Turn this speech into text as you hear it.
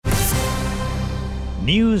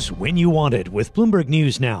News when you want it with Bloomberg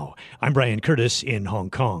News Now. I'm Brian Curtis in Hong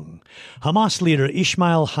Kong. Hamas leader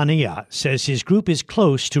Ismail Haniyeh says his group is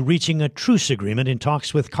close to reaching a truce agreement in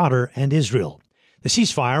talks with Qatar and Israel. The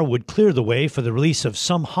ceasefire would clear the way for the release of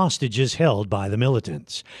some hostages held by the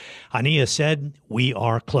militants. Haniyeh said, "We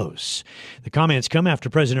are close." The comments come after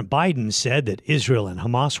President Biden said that Israel and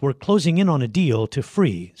Hamas were closing in on a deal to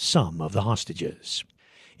free some of the hostages.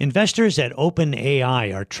 Investors at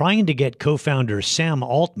OpenAI are trying to get co-founder Sam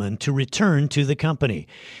Altman to return to the company.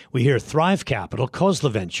 We hear Thrive Capital, Khosla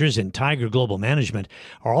Ventures, and Tiger Global Management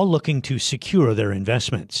are all looking to secure their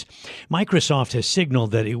investments. Microsoft has signaled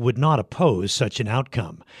that it would not oppose such an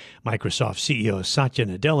outcome. Microsoft CEO Satya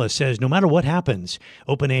Nadella says no matter what happens,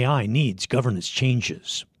 OpenAI needs governance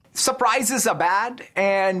changes. Surprises are bad,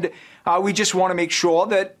 and we just want to make sure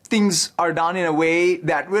that things are done in a way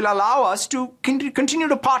that will allow us to continue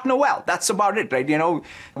to partner well. That's about it, right?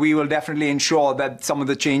 We will definitely ensure that some of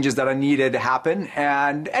the changes that are needed happen,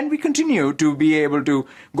 and we continue to be able to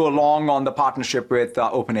go along on the partnership with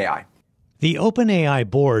OpenAI. The OpenAI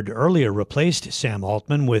board earlier replaced Sam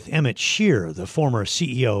Altman with Emmett Shear, the former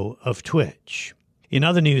CEO of Twitch. In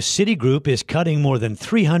other news, Citigroup is cutting more than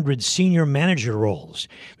 300 senior manager roles.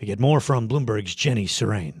 We get more from Bloomberg's Jenny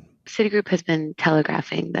Serrain. Citigroup has been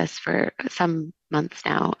telegraphing this for some months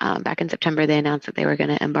now. Back in September, they announced that they were going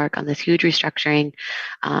to embark on this huge restructuring.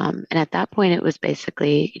 And at that point, it was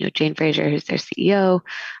basically, Jane Fraser, who's their CEO,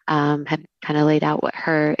 had kind of laid out what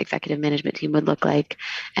her executive management team would look like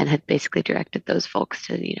and had basically directed those folks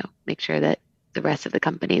to, make sure that the rest of the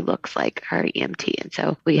company looks like her EMT. And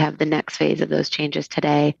so we have the next phase of those changes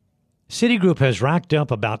today. Citigroup has racked up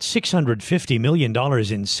about $650 million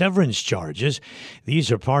in severance charges. These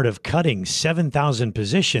are part of cutting 7,000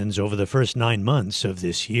 positions over the first 9 months of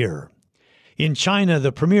this year. In China,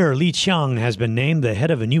 the Premier Li Qiang has been named the head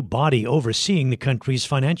of a new body overseeing the country's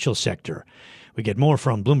financial sector. We get more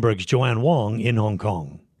from Bloomberg's Joanne Wong in Hong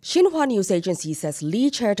Kong. Xinhua News Agency says Li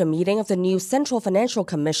chaired a meeting of the new Central Financial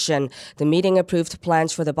Commission. The meeting approved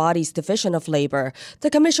plans for the body's Division of Labor. The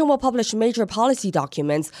commission will publish major policy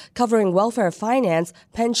documents covering welfare finance,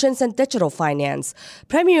 pensions, and digital finance.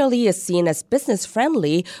 Premier Li is seen as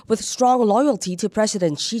business-friendly with strong loyalty to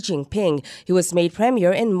President Xi Jinping. He was made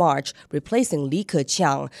premier in March, replacing Li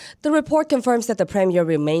Keqiang. The report confirms that the premier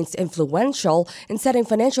remains influential in setting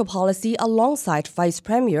financial policy alongside Vice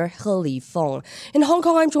Premier He Lifeng. In Hong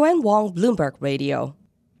Kong, I'm Joanne Wong, Bloomberg Radio.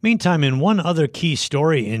 Meantime, in one other key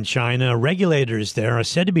story in China, regulators there are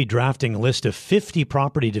said to be drafting a list of 50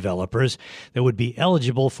 property developers that would be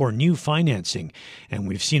eligible for new financing. And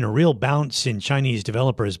we've seen a real bounce in Chinese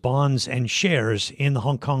developers' bonds and shares in the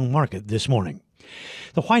Hong Kong market this morning.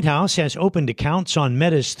 The White House has opened accounts on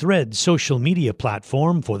Meta's Thread social media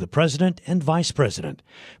platform for the president and vice president.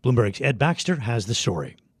 Bloomberg's Ed Baxter has the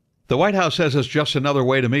story. The White House says it's just another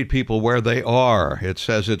way to meet people where they are. It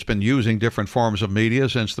says it's been using different forms of media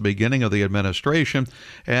since the beginning of the administration,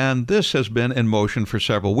 and this has been in motion for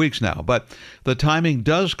several weeks now. But the timing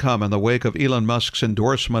does come in the wake of Elon Musk's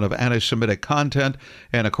endorsement of anti-Semitic content,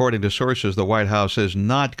 and according to sources, the White House is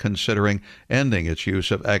not considering ending its use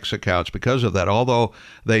of X accounts because of that, although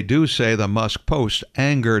they do say the Musk post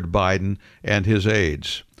angered Biden and his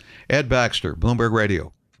aides. Ed Baxter, Bloomberg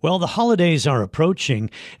Radio. Well, the holidays are approaching,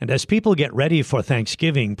 and as people get ready for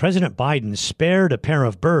Thanksgiving, President Biden spared a pair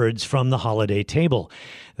of birds from the holiday table.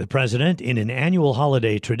 The president, in an annual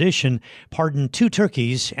holiday tradition, pardoned 2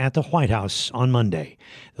 turkeys at the White House on Monday.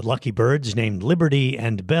 The lucky birds, named Liberty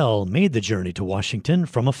and Bell, made the journey to Washington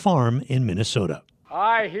from a farm in Minnesota.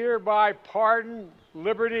 I hereby pardon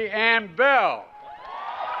Liberty and Bell.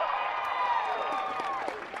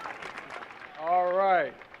 All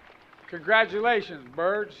right. Congratulations,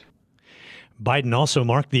 birds. Biden also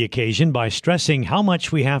marked the occasion by stressing how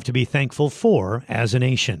much we have to be thankful for as a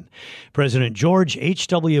nation. President George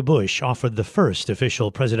H.W. Bush offered the first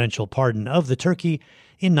official presidential pardon of the turkey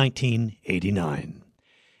in 1989.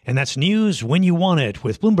 And that's news when you want it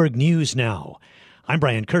with Bloomberg News Now. I'm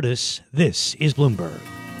Brian Curtis. This is Bloomberg.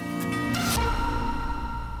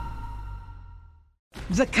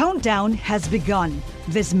 The countdown has begun.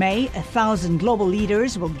 This May, 1,000 global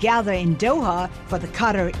leaders will gather in Doha for the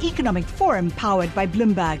Qatar Economic Forum powered by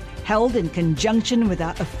Bloomberg, held in conjunction with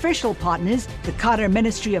our official partners, the Qatar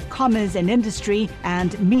Ministry of Commerce and Industry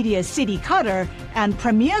and Media City Qatar, and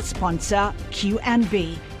premier sponsor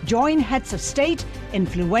QNB. Join heads of state,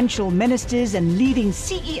 influential ministers, and leading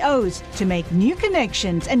CEOs to make new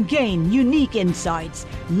connections and gain unique insights.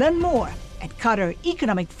 Learn more at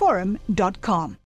QatarEconomicForum.com.